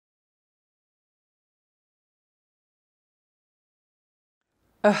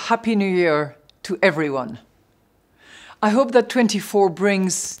A Happy New Year to everyone. I hope that 24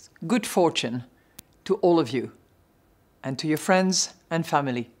 brings good fortune to all of you and to your friends and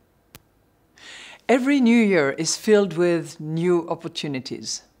family. Every new year is filled with new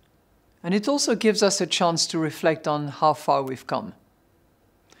opportunities, and it also gives us a chance to reflect on how far we've come.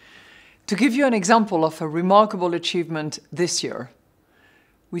 To give you an example of a remarkable achievement this year,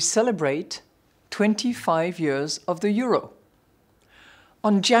 we celebrate 25 years of the euro.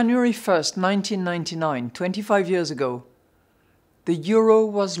 On January 1st, 1999, 25 years ago, the euro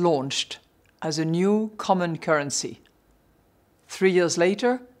was launched as a new common currency. 3 years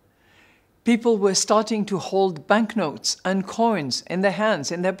later, people were starting to hold banknotes and coins in their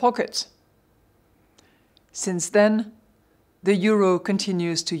hands, in their pockets. Since then, the euro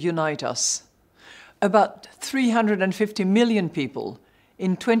continues to unite us. About 350 million people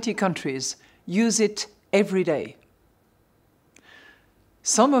in 20 countries use it every day.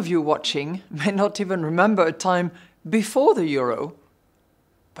 Some of you watching may not even remember a time before the euro,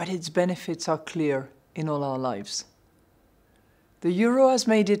 but its benefits are clear in all our lives. The euro has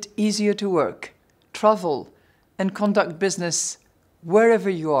made it easier to work, travel, and conduct business wherever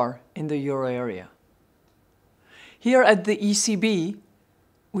you are in the euro area. Here at the ECB,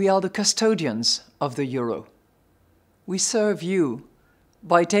 we are the custodians of the euro. We serve you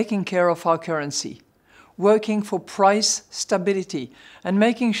by taking care of our currency, working for price stability, and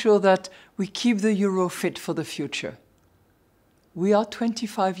making sure that we keep the euro fit for the future. We are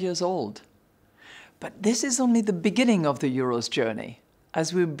 25 years old, but this is only the beginning of the euro's journey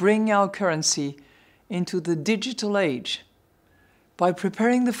as we bring our currency into the digital age by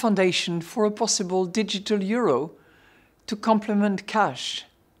preparing the foundation for a possible digital euro to complement cash.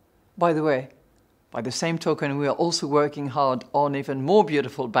 By the way, by the same token, we are also working hard on even more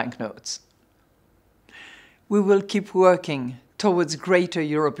beautiful banknotes. We will keep working towards greater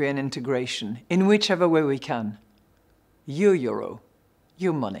European integration in whichever way we can. Your euro,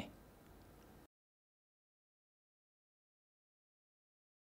 your money.